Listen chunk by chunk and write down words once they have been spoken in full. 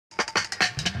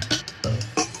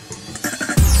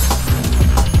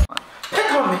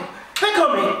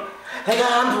Like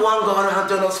I'm the one going around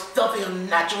doing those filthy,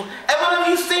 unnatural. Everyone of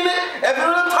you seen it?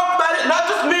 Everyone talk about it, not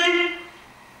just me.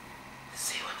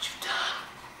 See what you've done.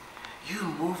 You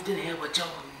moved in here with your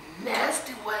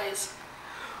nasty ways.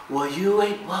 Well, you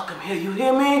ain't welcome here, you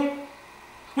hear me?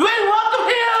 You ain't welcome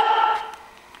here!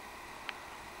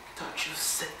 Don't you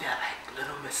sit there like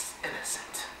little Miss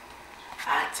Innocent.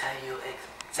 I tell you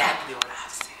exactly what I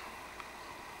see.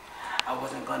 I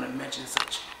wasn't gonna mention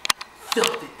such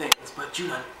filthy things, but you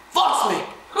done forced me.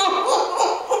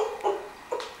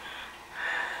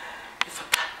 You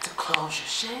forgot to close your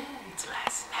shades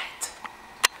last night.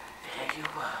 There you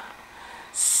were,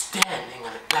 standing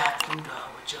in the bathroom door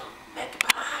with your neck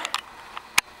behind.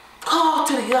 Call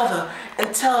to the other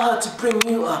and tell her to bring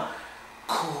you a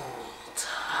cool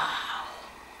towel.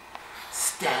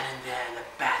 Standing there in the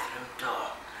bathroom door.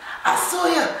 I saw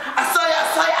you! I saw you!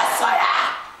 I saw you! I saw you!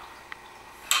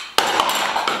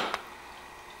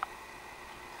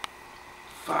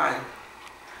 Fine.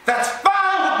 That's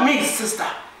fine with me, sister.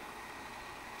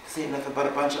 This ain't nothing but a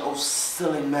bunch of old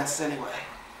silly mess anyway.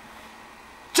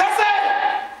 Jesse!